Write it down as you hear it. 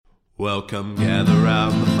Welcome, gather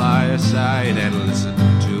round the fireside and listen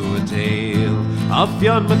to a tale of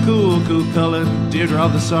Fionn McCool, Cuchulainn, Deirdre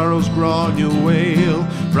of the Sorrows, Gráinne Wail.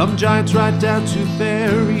 From giants right down to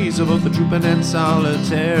fairies, of both the drooping and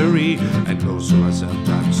solitary, and those who are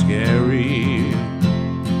sometimes scary.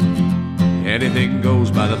 Anything goes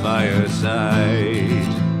by the fireside.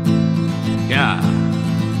 Yeah.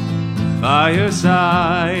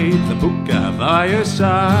 Fireside, the Puka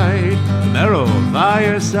fireside, the Marrow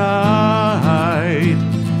fireside.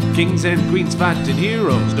 Kings and queens fighting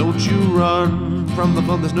heroes, don't you run from the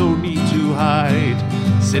fun, there's no need to hide.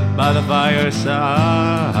 Sit by the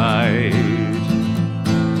fireside.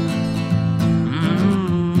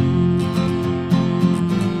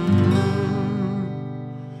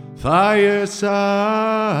 Fireside.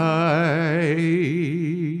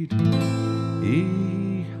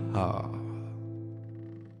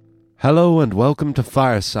 Hello and welcome to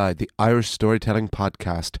Fireside, the Irish storytelling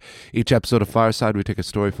podcast. Each episode of Fireside, we take a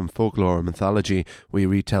story from folklore or mythology, we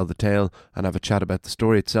retell the tale and have a chat about the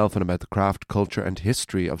story itself and about the craft, culture and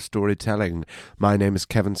history of storytelling. My name is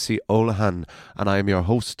Kevin C. Olahan and I am your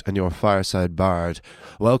host and your Fireside Bard.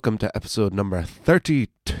 Welcome to episode number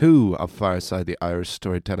 32 of Fireside, the Irish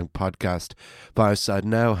storytelling podcast. Fireside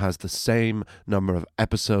now has the same number of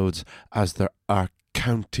episodes as there are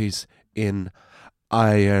counties in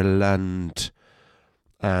Ireland,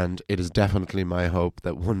 and it is definitely my hope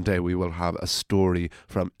that one day we will have a story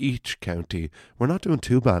from each county. We're not doing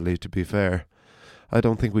too badly, to be fair. I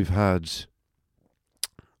don't think we've had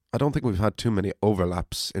too many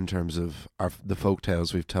overlaps in terms of the folk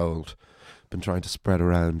tales we've told. Been trying to spread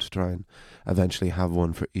around, try and eventually have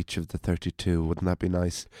one for each of the 32. Wouldn't that be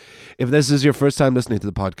nice? If this is your first time listening to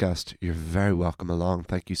the podcast, you're very welcome along.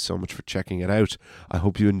 Thank you so much for checking it out. I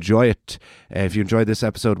hope you enjoy it. If you enjoyed this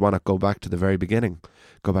episode, why not go back to the very beginning?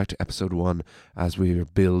 Go back to episode 1 as we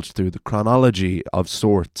build through the chronology of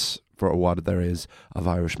sorts for what there is of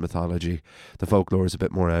Irish mythology. The folklore is a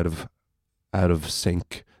bit more out of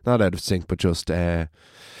sync. Not out of sync, but just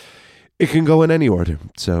it can go in any order,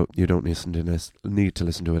 so you don't need to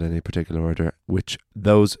listen to it in any particular order, which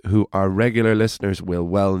those who are regular listeners will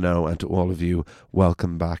well know. And to all of you,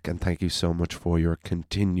 welcome back, and thank you so much for your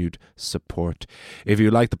continued support. If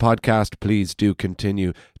you like the podcast, please do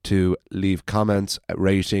continue to leave comments,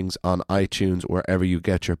 ratings on iTunes, wherever you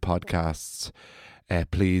get your podcasts.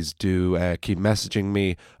 Please do keep messaging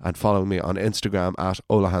me and following me on Instagram at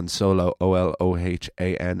Olahansolo, OLOHANSOLO.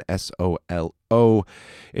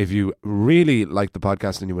 If you really like the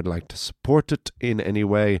podcast and you would like to support it in any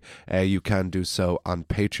way, you can do so on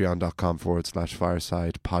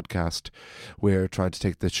patreon.com/fireside podcast. We're trying to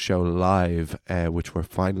take this show live, which we're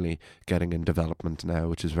finally getting in development now,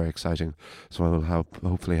 which is very exciting. So I will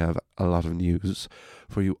hopefully have a lot of news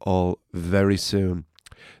for you all very soon.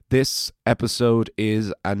 This episode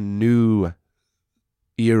is a new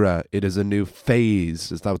era. It is a new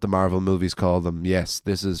phase. Is that what the Marvel movies call them? Yes,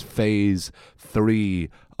 this is phase 3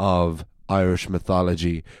 of Irish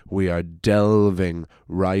mythology. We are delving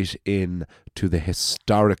right in to the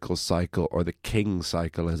historical cycle, or the king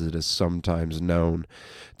cycle as it is sometimes known.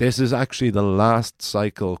 This is actually the last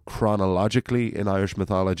cycle chronologically in Irish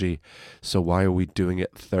mythology. So why are we doing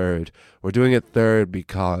it third? We're doing it third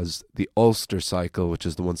because the Ulster cycle, which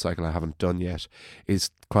is the one cycle I haven't done yet, is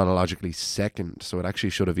chronologically second. So it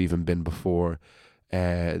actually should have even been before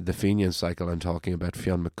the Fenian cycle. I'm talking about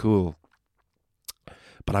Fionn McCool.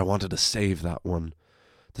 But I wanted to save that one.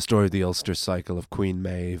 The story of the Ulster cycle, of Queen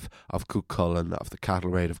Maeve, of Cuchulainn, of the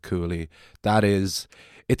Labhraidh of Cooley. It's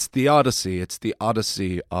the Odyssey. It's the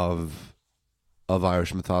Odyssey of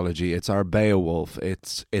Irish mythology. It's our Beowulf.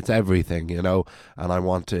 It's everything, you know. And I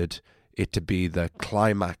wanted it to be the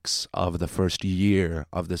climax of the first year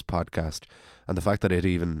of this podcast. And the fact that it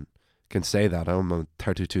even can say that, I'm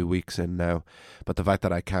 32 weeks in now, but the fact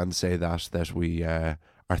that I can say that we are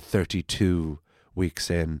 32 weeks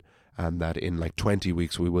in, and that in like 20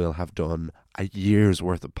 weeks we will have done a year's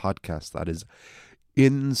worth of podcasts. That is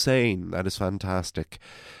insane. That is fantastic.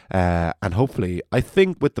 And hopefully, I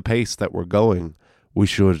think with the pace that we're going, we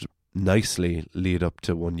should nicely lead up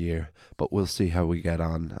to 1 year, but we'll see how we get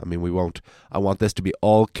on. I mean, I want this to be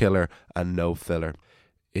all killer and no filler.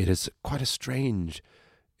 It is quite it's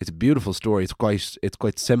a beautiful story. It's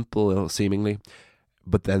quite simple seemingly,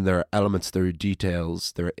 but then there are elements, there are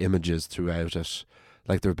details, there are images throughout it,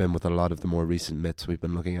 like there have been with a lot of the more recent myths we've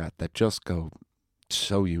been looking at, that just go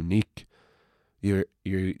so unique. You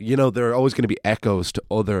know, there are always going to be echoes to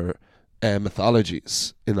other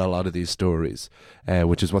mythologies in a lot of these stories,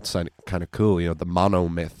 which is what's kind of cool. You know, the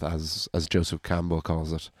monomyth, as Joseph Campbell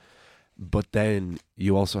calls it. But then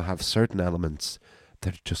you also have certain elements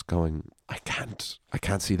they're just going, I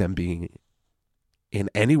can't see them being in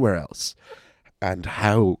anywhere else. And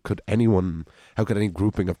how could any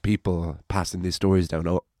grouping of people passing these stories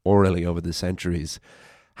down orally over the centuries,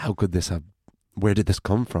 where did this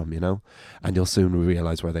come from, And you'll soon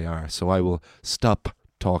realize where they are. So I will stop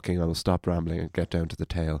talking, I will stop rambling and get down to the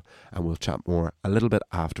tale, and we'll chat more a little bit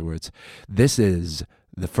afterwards. This is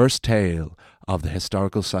the first tale of the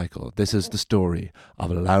historical cycle. This is the story of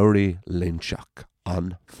Loingseach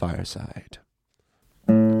on Fireside.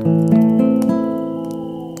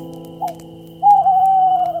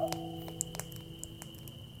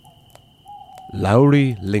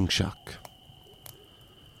 Loingseach.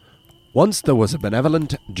 Once there was a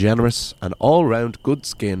benevolent, generous, and all-round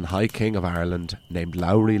good-skin High King of Ireland named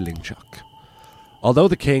Loingseach. Although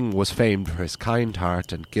the king was famed for his kind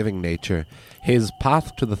heart and giving nature, his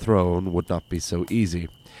path to the throne would not be so easy.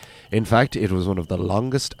 In fact, it was one of the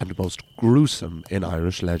longest and most gruesome in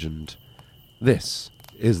Irish legend. This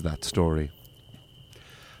is that story.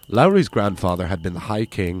 Lowry's grandfather had been the High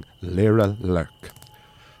King Laoire Lerk.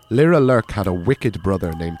 Laoire Lerk had a wicked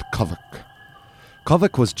brother named Covach.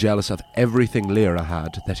 Covach was jealous of everything Laoire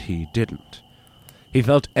had that he didn't. He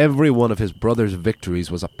felt every one of his brother's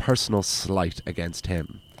victories was a personal slight against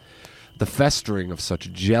him. The festering of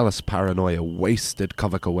such jealous paranoia wasted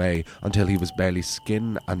Covach away until he was barely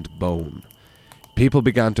skin and bone. People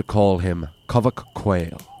began to call him Covach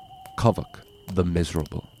Quail, Covach the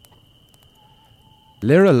Miserable.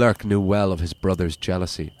 Laoire Lerk knew well of his brother's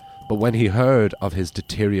jealousy, but when he heard of his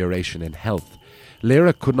deterioration in health,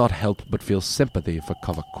 Laoire could not help but feel sympathy for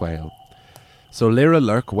Covach Quail. So Laoire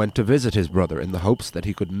Lerk went to visit his brother in the hopes that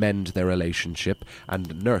he could mend their relationship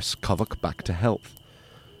and nurse Covach back to health.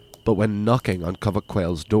 But when knocking on Covach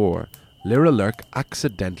Quail's door, Laoire Lerk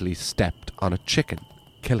accidentally stepped on a chicken,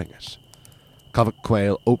 killing it. Covach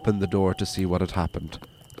Quail opened the door to see what had happened.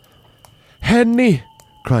 "Henny!"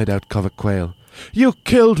 cried out Covach Quail. "You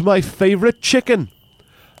killed my favourite chicken!"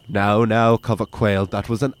 Now, Covach Quail, that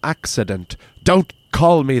was an accident. Don't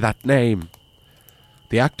call me that name."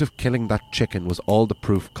 The act of killing that chicken was all the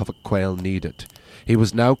proof Covach Quail needed. He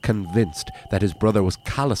was now convinced that his brother was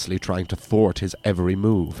callously trying to thwart his every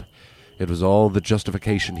move. It was all the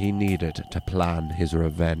justification he needed to plan his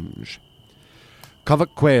revenge.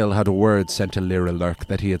 Covach Quail had a word sent to Laoire Lerk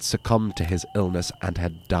that he had succumbed to his illness and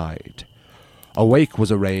had died. A wake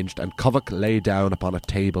was arranged, and Covach lay down upon a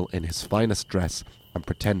table in his finest dress and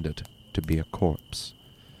pretended to be a corpse.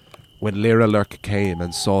 When Laoire Lerk came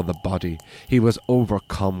and saw the body, he was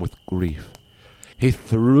overcome with grief. He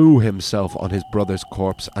threw himself on his brother's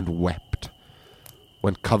corpse and wept.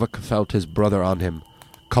 When Covach felt his brother on him,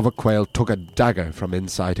 Covach Quail took a dagger from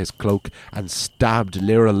inside his cloak and stabbed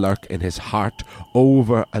Laoire Lerk in his heart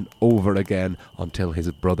over and over again until his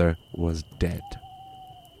brother was dead.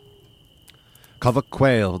 Covach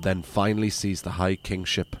Quail then finally seized the high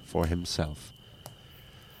kingship for himself.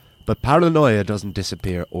 But paranoia doesn't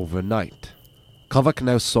disappear overnight. Covach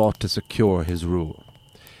now sought to secure his rule.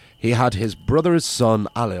 He had his brother's son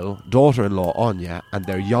Ailill, daughter-in-law Anya, and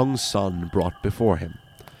their young son brought before him.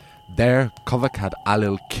 There, Covach had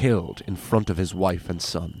Ailill killed in front of his wife and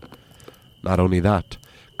son. Not only that,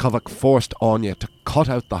 Covach forced Anya to cut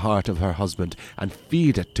out the heart of her husband and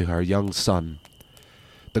feed it to her young son.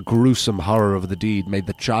 The gruesome horror of the deed made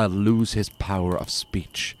the child lose his power of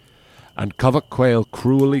speech, and Covach Quail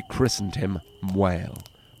cruelly christened him Mwail,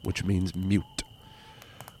 which means mute.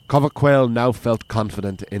 Covach Quail now felt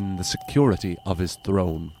confident in the security of his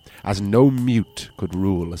throne, as no mute could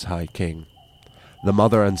rule as High King. The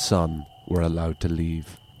mother and son were allowed to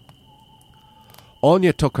leave.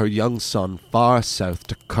 Anya took her young son far south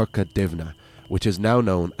to Kirkadivna, which is now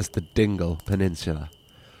known as the Dingle Peninsula.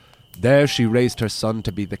 There she raised her son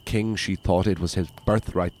to be the king she thought it was his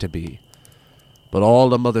birthright to be. But all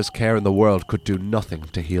the mother's care in the world could do nothing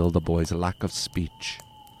to heal the boy's lack of speech.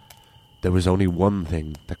 There was only one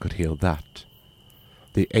thing that could heal that: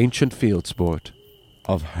 the ancient field sport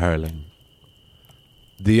of hurling.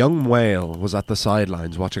 The young whale was at the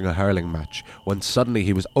sidelines watching a hurling match when suddenly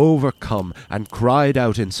he was overcome and cried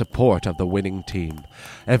out in support of the winning team.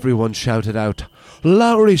 Everyone shouted out,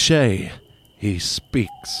 "Loingseach! He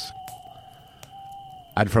speaks!"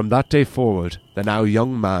 And from that day forward, the now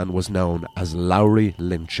young man was known as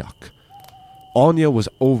Loingseach. Anya was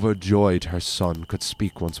overjoyed her son could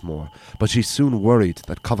speak once more, but she soon worried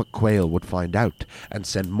that Covach Quail would find out and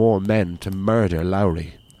send more men to murder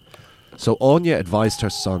Lowry. So Anya advised her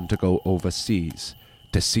son to go overseas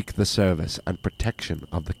to seek the service and protection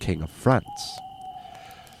of the King of France.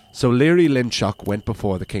 So Leary Lynchock went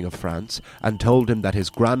before the King of France and told him that his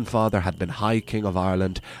grandfather had been High King of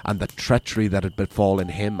Ireland and the treachery that had befallen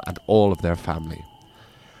him and all of their family.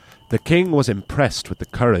 The king was impressed with the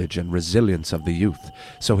courage and resilience of the youth,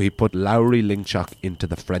 so he put Lowry Lynchock into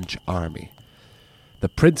the French army. The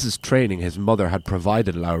prince's training his mother had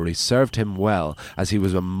provided Lowry served him well, as he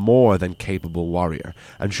was a more than capable warrior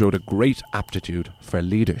and showed a great aptitude for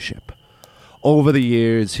leadership. Over the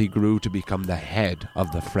years he grew to become the head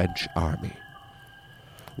of the French army.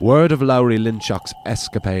 Word of Lowry Lynchock's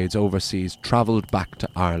escapades overseas travelled back to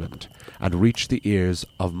Ireland and reached the ears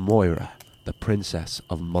of Moira, the Princess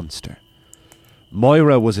of Munster.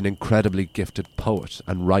 Moira was an incredibly gifted poet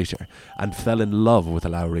and writer and fell in love with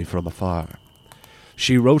Lowry from afar.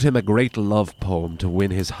 She wrote him a great love poem to win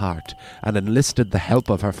his heart and enlisted the help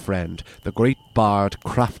of her friend, the great bard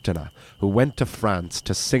Craftina, who went to France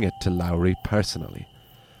to sing it to Lowry personally.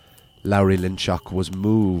 Lowry Lynchock was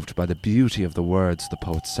moved by the beauty of the words the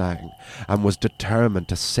poet sang and was determined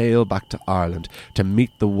to sail back to Ireland to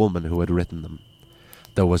meet the woman who had written them.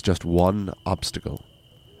 There was just one obstacle,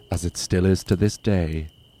 as it still is to this day: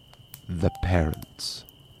 the parents.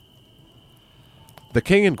 The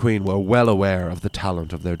king and queen were well aware of the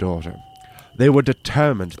talent of their daughter. They were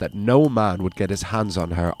determined that no man would get his hands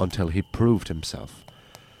on her until he proved himself.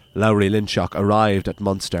 Lowry Lynchock arrived at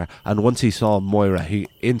Munster, and once he saw Moira, he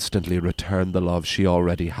instantly returned the love she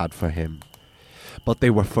already had for him. But they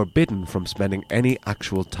were forbidden from spending any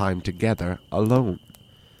actual time together alone.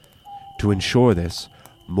 To ensure this,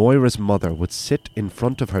 Moira's mother would sit in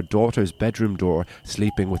front of her daughter's bedroom door,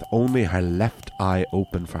 sleeping with only her left eye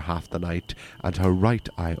open for half the night and her right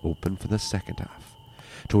eye open for the second half,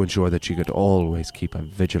 to ensure that she could always keep a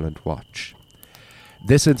vigilant watch.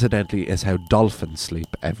 This, incidentally, is how dolphins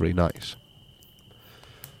sleep every night.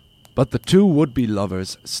 But the two would-be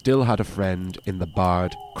lovers still had a friend in the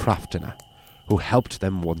bard Craftina, who helped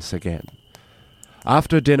them once again.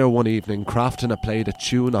 After dinner one evening, Craftina played a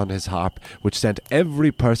tune on his harp which sent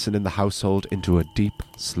every person in the household into a deep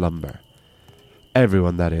slumber.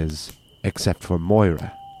 Everyone, that is, except for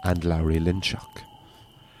Moira and Lowry Lynchock.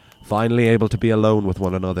 Finally able to be alone with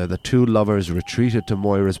one another, the two lovers retreated to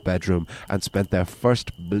Moira's bedroom and spent their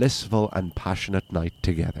first blissful and passionate night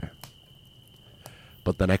together.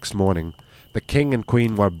 But the next morning, the king and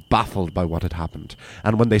queen were baffled by what had happened,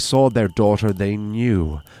 and when they saw their daughter, they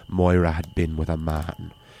knew Moira had been with a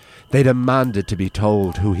man. They demanded to be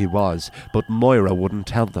told who he was, but Moira wouldn't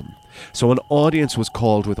tell them. So an audience was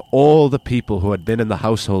called with all the people who had been in the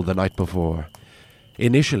household the night before.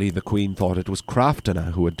 Initially, the queen thought it was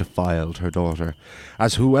Craftina who had defiled her daughter,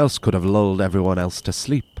 as who else could have lulled everyone else to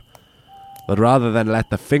sleep? But rather than let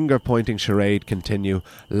the finger-pointing charade continue,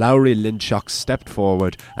 Lowry Lynchock stepped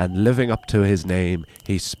forward and, living up to his name,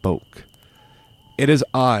 he spoke. "It is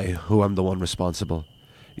I who am the one responsible.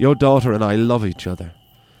 Your daughter and I love each other.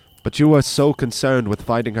 But you are so concerned with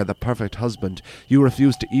finding her the perfect husband, you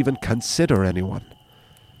refuse to even consider anyone.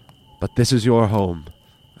 But this is your home,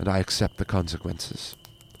 and I accept the consequences."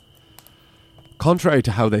 Contrary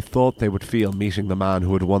to how they thought they would feel meeting the man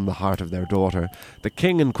who had won the heart of their daughter, the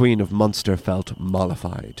king and queen of Munster felt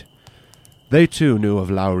mollified. They too knew of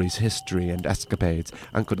Lowry's history and escapades,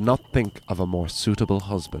 and could not think of a more suitable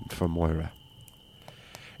husband for Moira.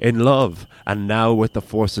 In love, and now with the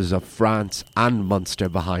forces of France and Munster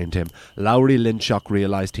behind him, Lowry Lynchock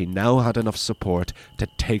realised he now had enough support to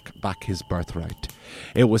take back his birthright.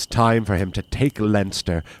 It was time for him to take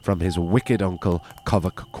Leinster from his wicked uncle,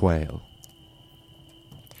 Covac Quayle.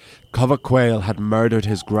 Covac Quayle had murdered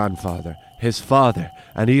his grandfather, his father,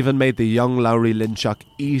 and even made the young Lowry Lynchock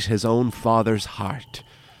eat his own father's heart.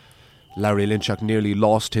 Lowry Lynchock nearly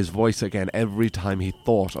lost his voice again every time he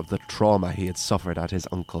thought of the trauma he had suffered at his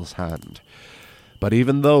uncle's hand. But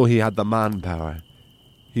even though he had the manpower,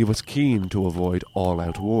 he was keen to avoid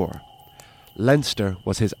all-out war. Leinster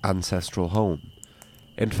was his ancestral home.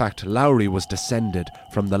 In fact, Lowry was descended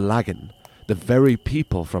from the Lagan, the very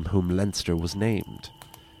people from whom Leinster was named.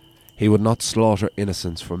 He would not slaughter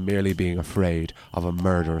innocents for merely being afraid of a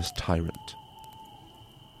murderous tyrant.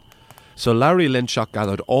 So Lowry Lynchock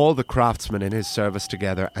gathered all the craftsmen in his service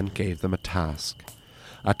together and gave them a task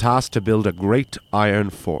to build a great iron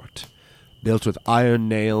fort, built with iron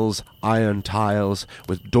nails, iron tiles,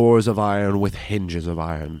 with doors of iron, with hinges of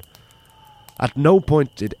iron. At no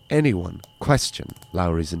point did anyone question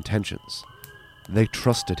Lowry's intentions. They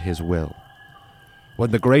trusted his will.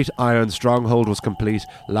 When the great iron stronghold was complete,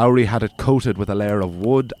 Lowry had it coated with a layer of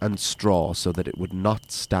wood and straw so that it would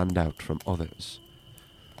not stand out from others.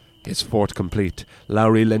 His fort complete,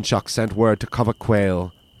 Lowry Lynchock sent word to Covac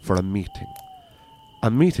Quayle for a meeting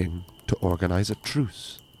to organise a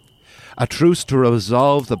truce. A truce to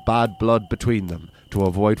resolve the bad blood between them, to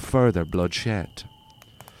avoid further bloodshed.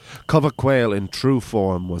 Cover Quail in true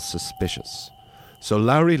form was suspicious, so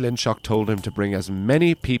Lowry Linshock told him to bring as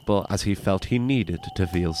many people as he felt he needed to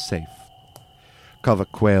feel safe. Cover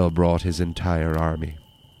Quail brought his entire army.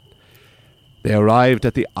 They arrived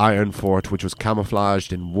at the iron fort, which was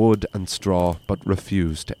camouflaged in wood and straw, but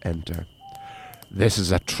refused to enter. "This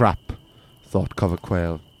is a trap," thought Cover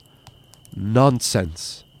Quail.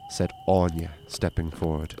 "Nonsense," said Anya, stepping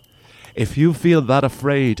forward. "If you feel that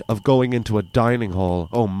afraid of going into a dining hall,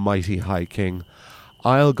 O mighty High King,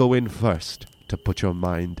 I'll go in first to put your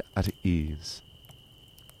mind at ease."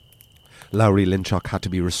 Lowry Linshock had to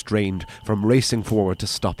be restrained from racing forward to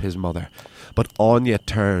stop his mother, but Anya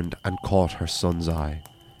turned and caught her son's eye.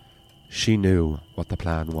 She knew what the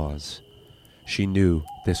plan was. She knew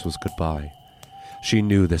this was goodbye. She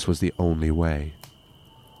knew this was the only way.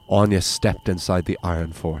 Anya stepped inside the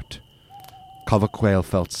iron fort. Cover Quail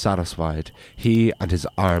felt satisfied. He and his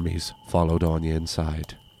armies followed Anya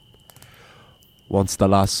inside. Once the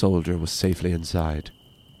last soldier was safely inside,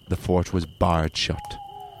 the fort was barred shut.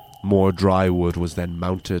 More dry wood was then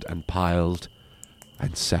mounted and piled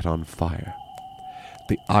and set on fire.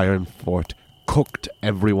 The iron fort cooked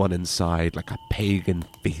everyone inside like a pagan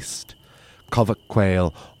feast. Cover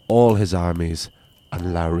Quail, all his armies,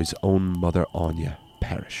 and Lowry's own mother Anya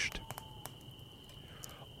perished.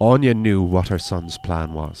 Anya knew what her son's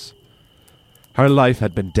plan was. Her life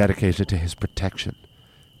had been dedicated to his protection,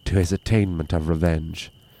 to his attainment of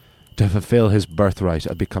revenge, to fulfill his birthright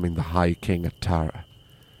of becoming the High King at Tara.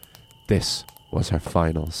 This was her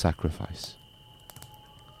final sacrifice.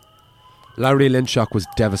 Lowry Linshock was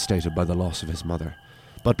devastated by the loss of his mother,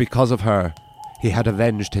 but because of her, he had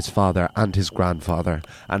avenged his father and his grandfather,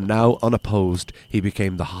 and now, unopposed, he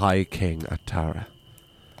became the High King at Tara.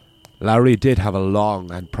 Lowry did have a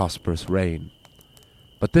long and prosperous reign,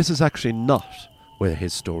 but this is actually not where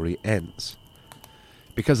his story ends,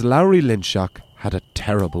 because Lowry Linshock had a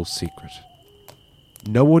terrible secret.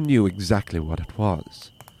 No one knew exactly what it was,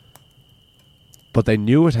 but they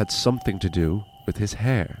knew it had something to do with his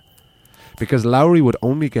hair, because Lowry would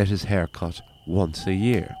only get his hair cut once a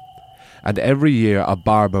year, and every year a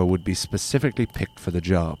barber would be specifically picked for the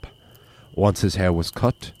job. Once his hair was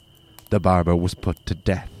cut, the barber was put to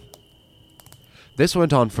death. This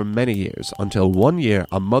went on for many years, until one year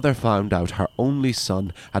a mother found out her only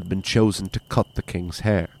son had been chosen to cut the king's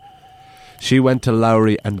hair. She went to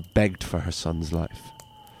Lowry and begged for her son's life.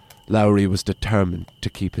 Lowry was determined to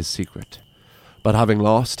keep his secret, but having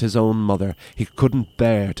lost his own mother, he couldn't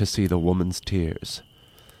bear to see the woman's tears.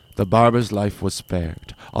 The barber's life was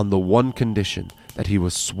spared, on the one condition that he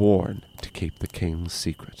was sworn to keep the king's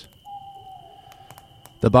secret.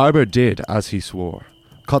 The barber did as he swore,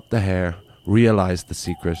 cut the hair, realized the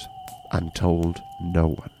secret, and told no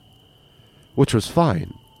one. Which was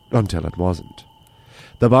fine, until it wasn't.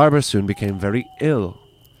 The barber soon became very ill.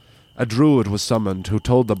 A druid was summoned who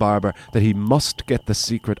told the barber that he must get the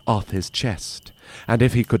secret off his chest, and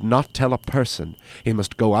if he could not tell a person, he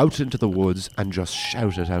must go out into the woods and just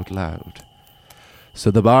shout it out loud. So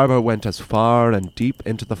the barber went as far and deep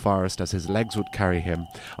into the forest as his legs would carry him,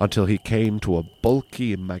 until he came to a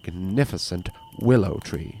bulky, magnificent willow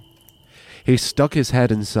tree. He stuck his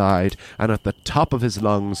head inside, and at the top of his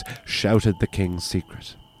lungs shouted the king's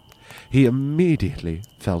secret. He immediately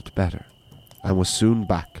felt better, and was soon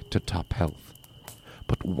back to top health.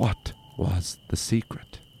 But what was the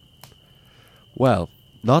secret? Well,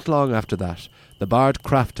 not long after that, the bard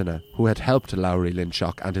Craftina, who had helped Lowry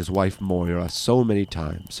Linshock and his wife Moira so many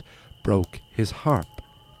times, broke his harp.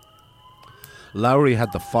 Lowry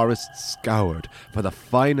had the forest scoured for the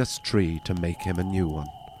finest tree to make him a new one.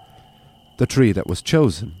 The tree that was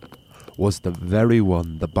chosen was the very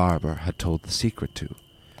one the barber had told the secret to.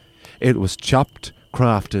 It was chopped,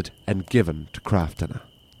 crafted, and given to Craftina.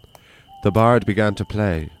 The bard began to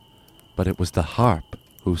play, but it was the harp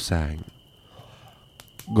who sang.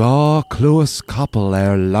 Gaw Cluas Coppel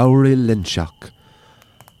Lowry Linshock.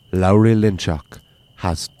 Lowry Linshock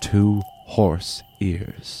has 2 horse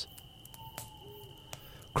ears.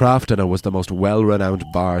 Craftina was the most well-renowned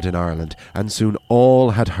bard in Ireland, and soon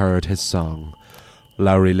all had heard his song.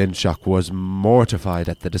 Lowry Linshock was mortified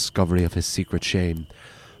at the discovery of his secret shame,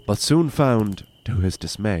 but soon found, to his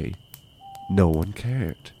dismay, no one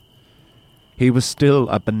cared. He was still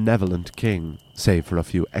a benevolent king, save for a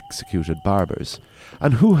few executed barbers,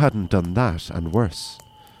 and who hadn't done that and worse?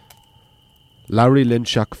 Lowry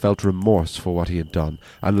Linshock felt remorse for what he had done,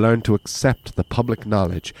 and learned to accept the public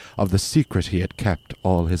knowledge of the secret he had kept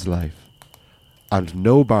all his life. And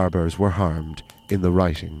no barbers were harmed in the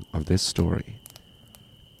writing of this story.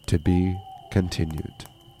 To be continued.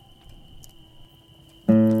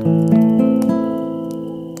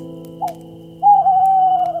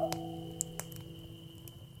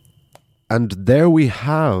 And there we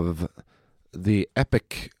have the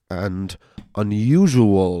epic and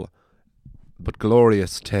unusual but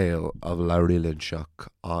glorious tale of Loingseach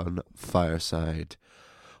on Fireside.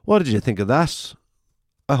 What did you think of that?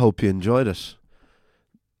 I hope you enjoyed it.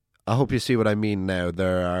 I hope you see what I mean now.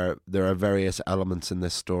 There are various elements in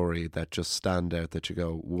this story that just stand out that you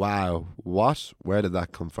go, wow, what? Where did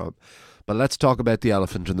that come from? But let's talk about the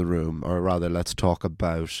elephant in the room, or rather, let's talk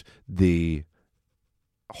about the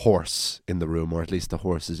horse in the room, or at least the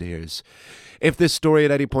horse's ears. If this story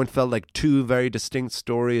at any point felt like two very distinct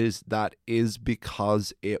stories, that is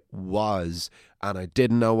because it was, and I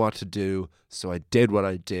didn't know what to do, so I did what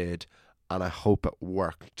I did, and I hope it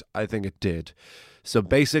worked. I think it did. So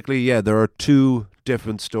basically, yeah, there are two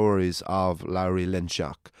different stories of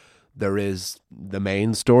Loingseach. There is the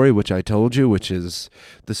main story, which I told you, which is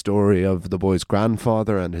the story of the boy's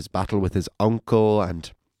grandfather and his battle with his uncle,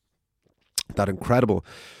 and that incredible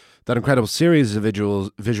series of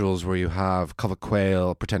visuals where you have Cova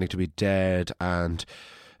Quayle pretending to be dead, and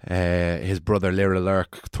his brother Lyra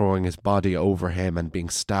Lurk throwing his body over him and being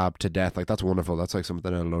stabbed to death. Like, that's wonderful. That's like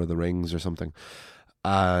something out of Lord of the Rings or something.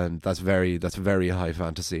 And that's very high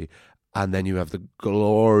fantasy. And then you have the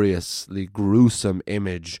gloriously gruesome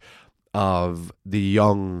image of the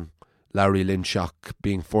young Loingseach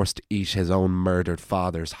being forced to eat his own murdered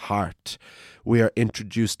father's heart. We are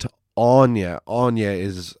introduced to Anya. Anya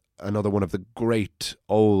is another one of the great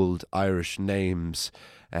old Irish names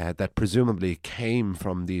that presumably came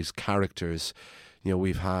from these characters. You know,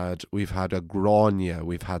 we've had a Grania,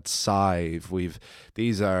 we've had Sive,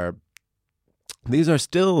 these are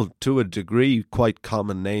still, to a degree, quite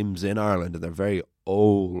common names in Ireland, and they're very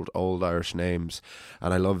old Irish names,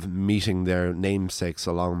 and I love meeting their namesakes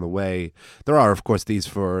along the way. There are, of course, these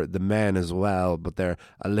for the men as well, but they're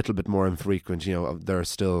a little bit more infrequent. You know, there are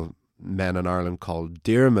still men in Ireland called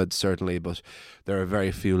Diarmid, certainly, but there are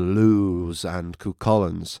very few Lous and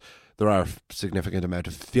Cucullins. There are a significant amount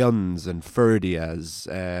of Fionns and Ferdias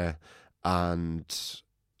and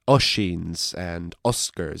Ushins and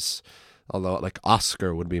Oscars, although like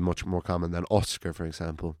Oscar would be much more common than Oscar, for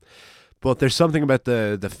example. But there's something about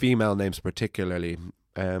the female names particularly.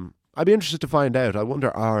 I'd be interested to find out. I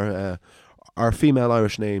wonder, are female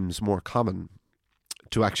Irish names more common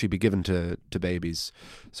to actually be given to babies,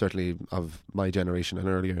 certainly of my generation and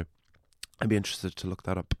earlier? I'd be interested to look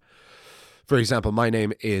that up. For example, my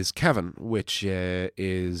name is Kevin, which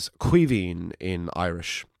is Cuivine in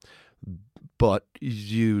Irish. But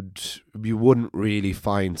you wouldn't really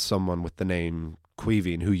find someone with the name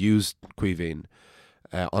Cuivine who used Cuivine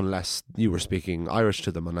unless you were speaking Irish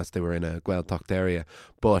to them, unless they were in a Gaeltacht area.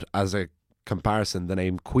 But as a comparison, the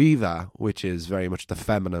name Cuiva, which is very much the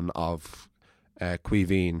feminine of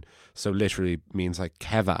Cuivine, so literally means like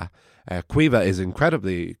Keva. Cuiva is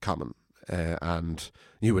incredibly common, and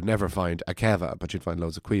you would never find a Keva, but you'd find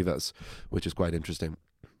loads of Cuivas, which is quite interesting.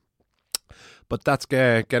 But that's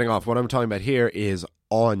getting off. What I'm talking about here is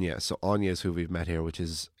Anya. So Anya is who we've met here, which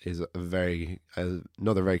is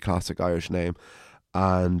another very classic Irish name,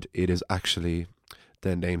 and it is actually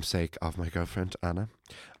the namesake of my girlfriend Anna.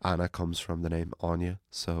 Anna comes from the name Anya,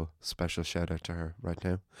 so special shout out to her right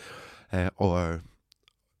now, or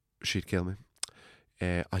she'd kill me.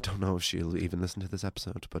 I don't know if she'll even listen to this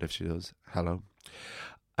episode, but if she does, hello.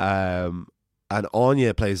 And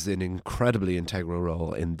Anya plays an incredibly integral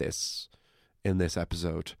role in this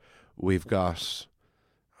episode. We've got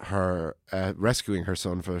her rescuing her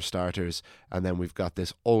son, for starters, and then we've got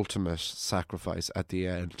this ultimate sacrifice at the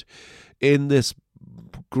end in this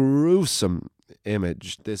gruesome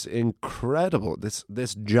image, this incredible,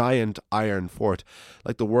 this giant iron fort,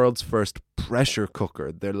 like the world's first pressure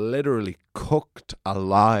cooker. They're literally cooked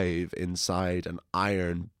alive inside an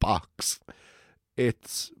iron box.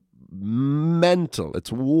 It's mental.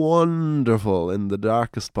 It's wonderful in the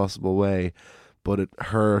darkest possible way, but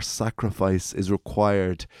her sacrifice is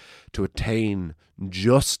required to attain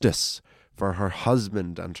justice for her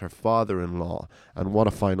husband and her father-in-law. And what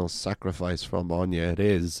a final sacrifice from Anya it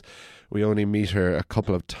is. We only meet her a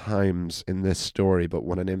couple of times in this story, but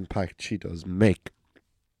what an impact she does make.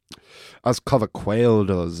 As Cova Quayle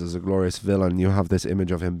does as a glorious villain, you have this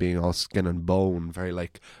image of him being all skin and bone, very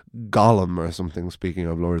like Gollum or something, speaking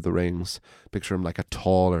of Lord of the Rings. Picture him like a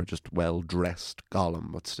taller, just well-dressed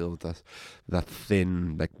Gollum, but still that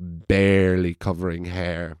thin, like barely covering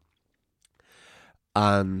hair.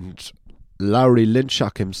 And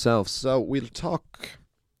Loingseach himself. So we'll talk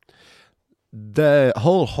The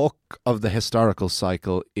whole hook of the historical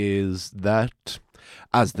cycle is that,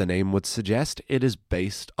 as the name would suggest, it is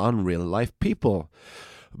based on real life people.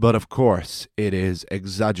 But of course, it is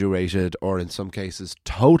exaggerated, or in some cases,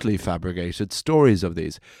 totally fabricated stories of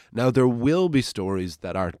these. Now, there will be stories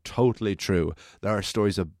that are totally true. There are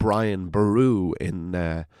stories of Brian Boru in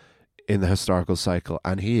the historical cycle,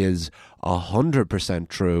 and he is 100%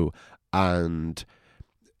 true. And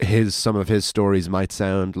some of his stories might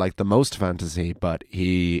sound like the most fantasy, but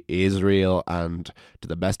he is real, and to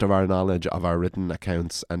the best of our knowledge of our written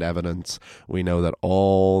accounts and evidence, we know that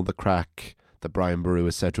all the crack that Brian Boru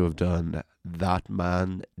is said to have done, that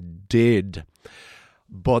man did.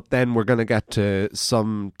 But then we're going to get to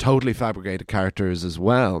some totally fabricated characters as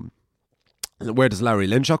well. Where does Larry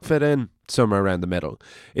Lynchock fit in? Somewhere around the middle.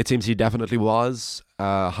 It seems he definitely was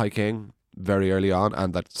High King very early on,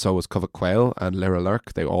 and that so was Covet Quayle and Lyra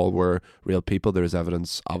Lurk. They all were real people. There is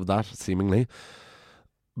evidence of that, seemingly.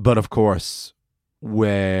 But of course,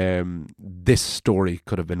 when this story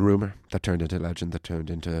could have been rumour that turned into legend, that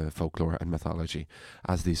turned into folklore and mythology,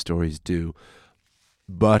 as these stories do.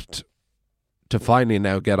 But to finally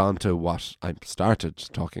now get on to what I started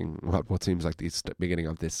talking, what seems like the beginning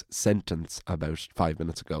of this sentence about 5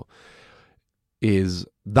 minutes ago, is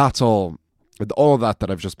that's all that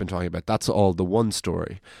I've just been talking about, that's all the one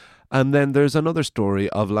story. And then there's another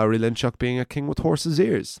story of Larry Lynchock being a king with horse's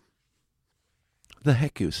ears. The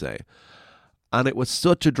heck you say? And it was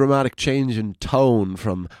such a dramatic change in tone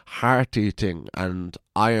from heart-eating and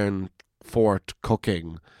iron fort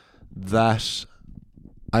cooking that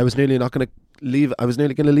I was nearly going to leave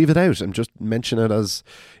it out and just mention it as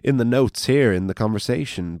in the notes here in the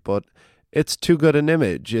conversation. But it's too good an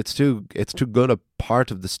image. It's too good a part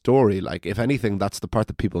of the story. Like, if anything, that's the part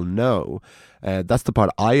that people know. That's the part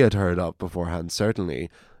I had heard of beforehand, certainly.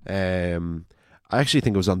 I actually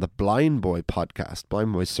think it was on the Blind Boy podcast.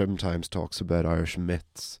 Blind Boy sometimes talks about Irish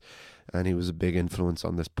myths, and he was a big influence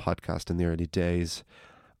on this podcast in the early days.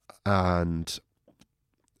 And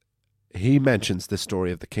he mentions the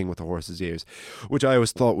story of the king with the horse's ears, which I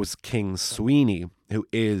always thought was King Sweeney, who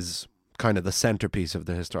is kind of the centerpiece of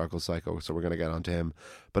the historical cycle. So we're going to get onto him.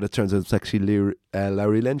 But it turns out it's actually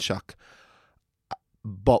Larry Lynchock.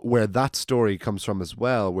 But where that story comes from as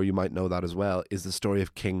well, where you might know that as well, is the story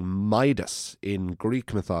of King Midas in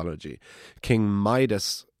Greek mythology. King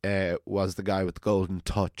Midas was the guy with the golden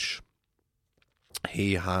touch.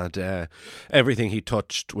 He had everything he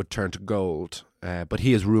touched would turn to gold, but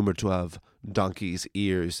he is rumoured to have donkey's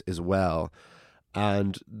ears as well.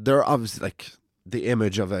 And they're obviously like the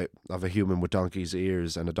image of a human with donkey's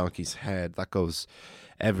ears and a donkey's head that goes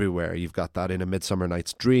everywhere. You've got that in A Midsummer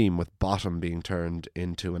Night's Dream with Bottom being turned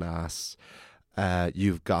into an ass.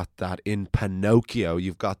 You've got that in Pinocchio.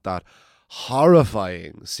 You've got that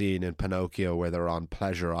horrifying scene in Pinocchio where they're on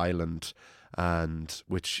Pleasure Island, and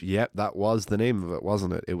which, that was the name of it,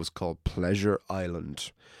 wasn't it? It was called Pleasure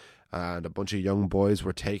Island, and a bunch of young boys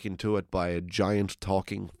were taken to it by a giant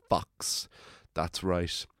talking fox. That's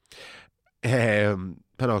right.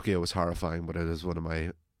 Pinocchio was horrifying, but it is one of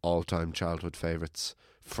my all-time childhood favourites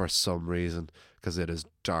for some reason, because it is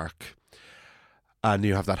dark. And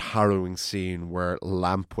you have that harrowing scene where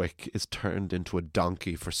Lampwick is turned into a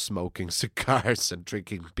donkey for smoking cigars and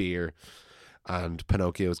drinking beer, and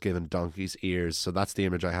Pinocchio is given donkey's ears. So that's the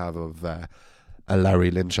image I have of a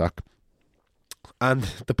Larry Lynchock. And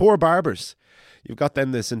the poor barbers. You've got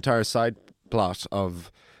then this entire side plot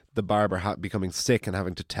of the barber becoming sick and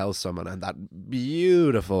having to tell someone, and that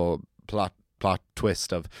beautiful plot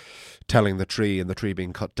twist of telling the tree, and the tree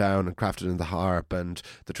being cut down and crafted in the harp, and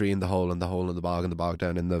the tree in the hole, and the hole in the bog, and the bog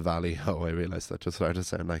down in the valley. Oh, I realised that just started to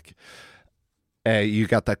sound like you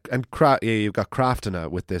got that, and you've got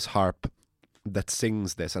Craftina with this harp that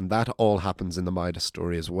sings this, and that all happens in the Midas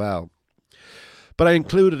story as well. But I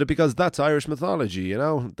included it because that's Irish mythology, you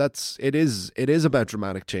know. It is about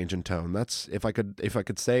dramatic change in tone. That's if I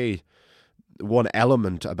could say one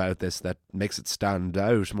element about this that makes it stand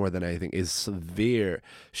out more than anything is severe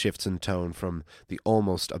shifts in tone from the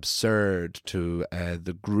almost absurd to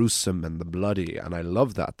the gruesome and the bloody, and I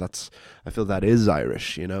love that. I feel that is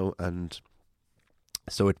Irish, you know, and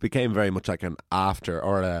so it became very much like an after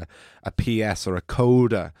or a PS or a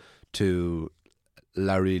coda to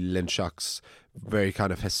Larry Lynchock's very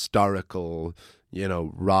kind of historical, you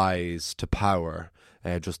know, rise to power.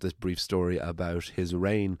 Just this brief story about his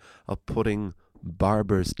reign of putting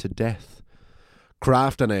barbers to death.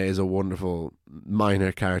 Craftina is a wonderful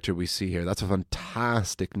minor character we see here. That's a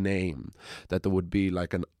fantastic name, that there would be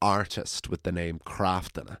like an artist with the name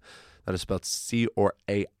Craftina. That is spelled Coraifftine,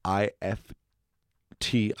 I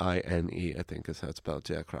think is how it's spelled,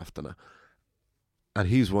 Craftina. and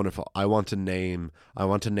he's wonderful. I want to name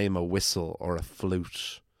a whistle or a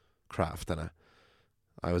flute craft, and I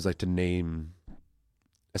always like to name,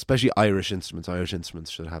 especially Irish instruments. Irish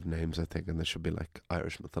instruments should have names, I think, and they should be like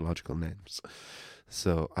Irish mythological names.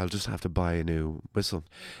 So I'll just have to buy a new whistle.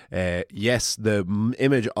 Yes, the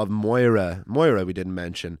image of Moira we didn't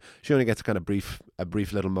mention. She only gets a brief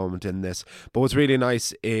little moment in this. But what's really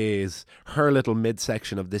nice is her little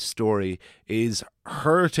midsection of this story is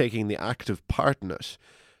her taking the active part in it.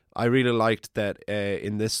 I really liked that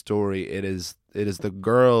in this story it is the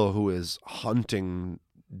girl who is not hunting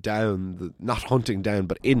down,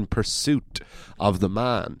 but in pursuit of the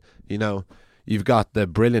man, you know. You've got the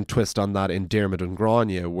brilliant twist on that in Diarmuid and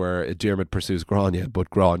Grania, where Diarmuid pursues Grania,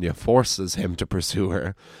 but Grania forces him to pursue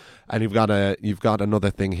her. And you've got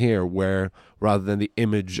another thing here where rather than the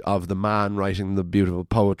image of the man writing the beautiful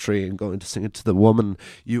poetry and going to sing it to the woman,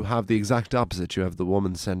 you have the exact opposite. You have the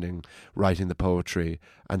woman writing the poetry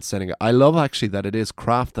and sending it. I love actually that it is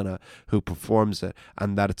Craftina who performs it,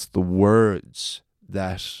 and that it's the words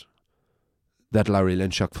that Larry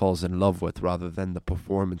Loingseach falls in love with rather than the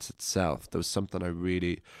performance itself. There was something I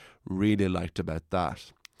really, really liked about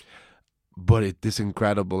that. But this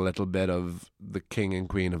incredible little bit of the King and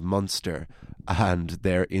Queen of Munster and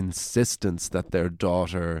their insistence that their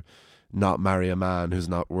daughter not marry a man who's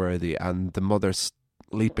not worthy, and the mother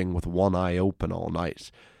sleeping with one eye open all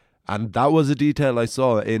night. And that was a detail I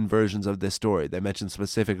saw in versions of this story. They mentioned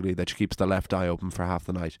specifically that she keeps the left eye open for half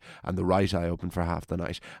the night and the right eye open for half the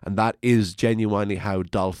night. And that is genuinely how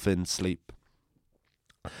dolphins sleep.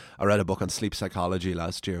 I read a book on sleep psychology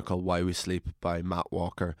last year called Why We Sleep by Matt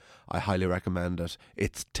Walker. I highly recommend it.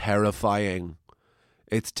 It's terrifying.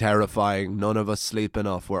 It's terrifying. None of us sleep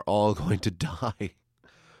enough. We're all going to die.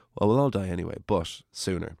 Well, we'll all die anyway, but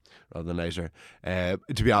sooner rather than later. To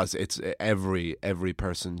be honest, it's every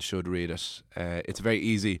person should read it. It's a very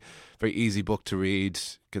easy book to read,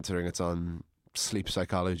 considering it's on sleep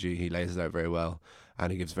psychology. He lays it out very well,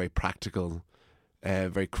 and he gives very practical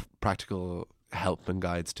help and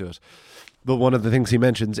guides to it. But one of the things he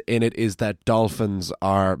mentions in it is that dolphins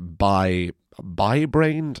are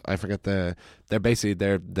bi-brained. I forget the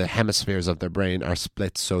hemispheres of their brain are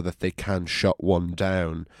split so that they can shut one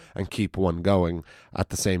down and keep one going at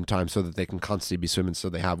the same time, so that they can constantly be swimming. So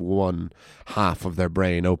they have one half of their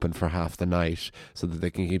brain open for half the night so that they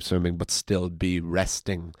can keep swimming but still be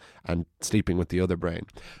resting and sleeping with the other brain.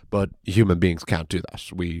 But human beings can't do that.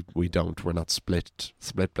 We don't. We're not split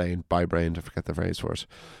brain, bi-brained. I forget the phrase for it.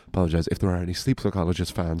 Apologize if there are any sleep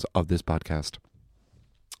psychologist fans of this podcast.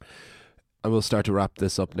 I will start to wrap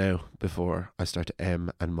this up now before I start to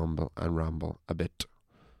and mumble and ramble a bit.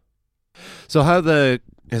 So how the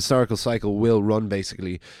historical cycle will run,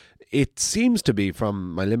 basically, it seems to be,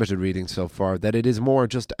 from my limited reading so far, that it is more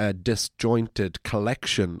just a disjointed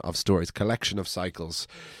collection of stories, collection of cycles,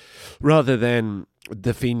 rather than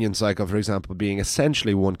the Fenian cycle, for example, being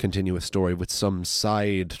essentially one continuous story with some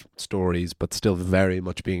side stories, but still very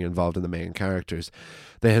much being involved in the main characters.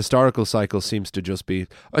 The historical cycle seems to just be,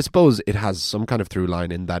 I suppose it has some kind of through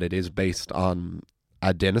line in that it is based on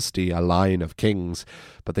a dynasty, a line of kings,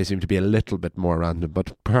 but they seem to be a little bit more random.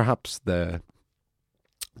 But perhaps the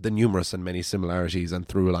numerous and many similarities and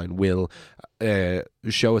through line will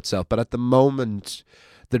show itself. But at the moment,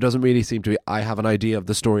 there doesn't really seem to be, I have an idea of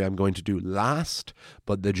the story I'm going to do last,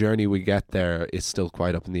 but the journey we get there is still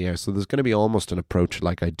quite up in the air. So there's going to be almost an approach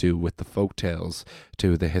like I do with the folk tales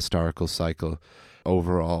to the historical cycle.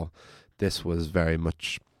 Overall, this was very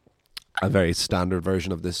much a very standard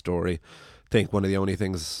version of this story. I think one of the only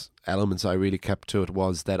elements I really kept to it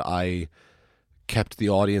was that I kept the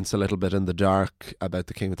audience a little bit in the dark about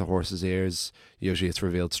the King with the Horse's Ears. Usually it's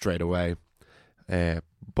revealed straight away.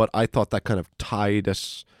 But I thought that kind of tied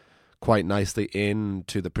it quite nicely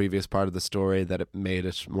into the previous part of the story, that it made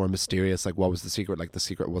it more mysterious. Like, what was the secret? Like, the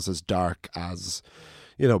secret was as dark as,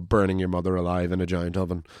 burning your mother alive in a giant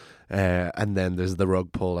oven. And then there's the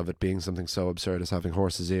rug pull of it being something so absurd as having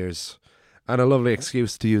horse's ears. And a lovely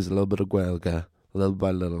excuse to use a little bit of Gaeilge. Little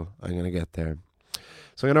by little, I'm going to get there.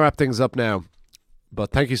 So I'm going to wrap things up now.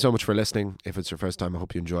 But thank you so much for listening. If it's your first time, I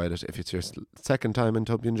hope you enjoyed it. If it's your second time, I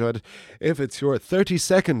hope you enjoyed it. If it's your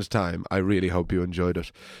 32nd time, I really hope you enjoyed it.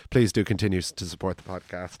 Please do continue to support the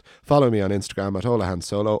podcast. Follow me on Instagram at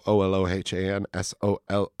OlahanSolo,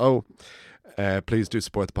 OLOHANSOLO. Please do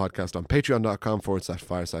support the podcast on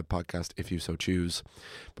patreon.com/fireside podcast if you so choose.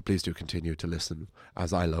 But please do continue to listen,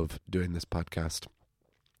 as I love doing this podcast.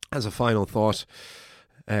 As a final thought,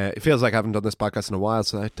 it feels like I haven't done this podcast in a while,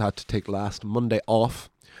 so I had to take last Monday off.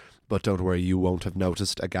 But don't worry, you won't have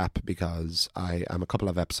noticed a gap because I am a couple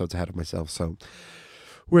of episodes ahead of myself. So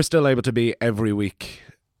we're still able to be every week,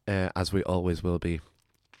 as we always will be.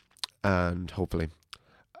 And hopefully.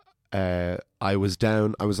 I was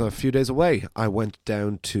a few days away. I went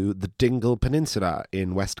down to the Dingle Peninsula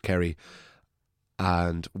in West Kerry,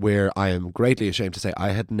 and where I am greatly ashamed to say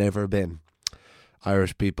I had never been.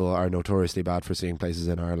 Irish people are notoriously bad for seeing places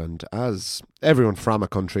in Ireland, as everyone from a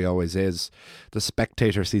country always is. The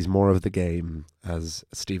spectator sees more of the game, as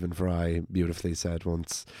Stephen Fry beautifully said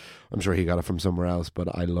once. I'm sure he got it from somewhere else,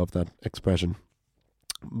 but I love that expression.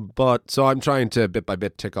 But so I'm trying to bit by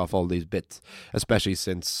bit tick off all these bits, especially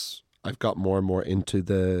since I've got more and more into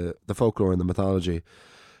the folklore and the mythology.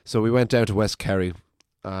 So we went down to West Kerry,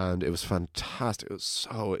 and it was fantastic.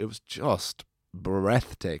 It was just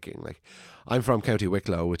breathtaking. Like, I'm from County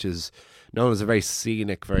Wicklow, which is known as a very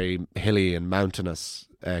scenic, very hilly and mountainous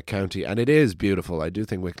county, and it is beautiful. I do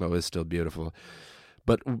think Wicklow is still beautiful,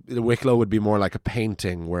 but Wicklow would be more like a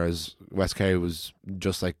painting, whereas West Kerry was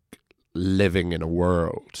just like living in a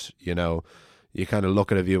world. You know, you kind of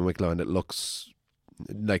look at a view in Wicklow and it looks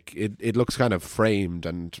like it looks kind of framed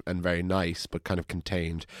and very nice, but kind of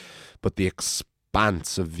contained. But the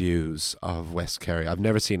expanse of views of West Kerry, I've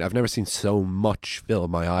never seen so much fill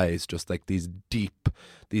my eyes. Just like these deep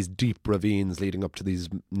ravines leading up to these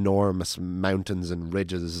enormous mountains and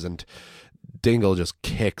ridges, and Dingle just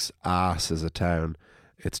kicks ass as a town.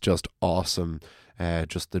 It's just awesome.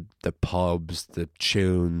 Just the pubs, the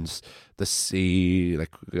tunes, the sea. Like,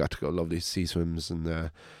 we got to go lovely sea swims,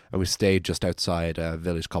 and we stayed just outside a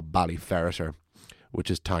village called Ballyferreter,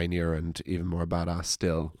 which is tinier and even more badass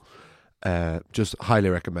still. Just highly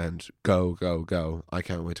recommend. Go. I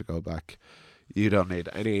can't wait to go back. You don't need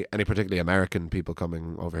any particularly American people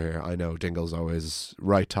coming over here. I know Dingle's always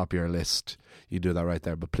right top of your list. You do that right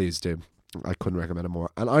there, but please do. I couldn't recommend it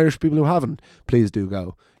more. And Irish people who haven't, please do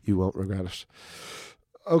go. You won't regret it.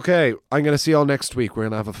 Okay, I'm going to see you all next week. We're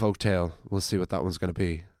going to have a folk tale. We'll see what that one's going to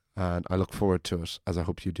be. And I look forward to it, as I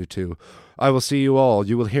hope you do too. I will see you all.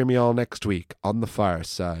 You will hear me all next week on the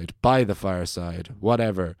fireside, by the fireside,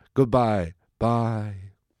 whatever. Goodbye. Bye.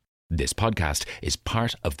 This podcast is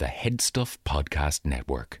part of the Headstuff Podcast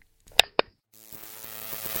Network.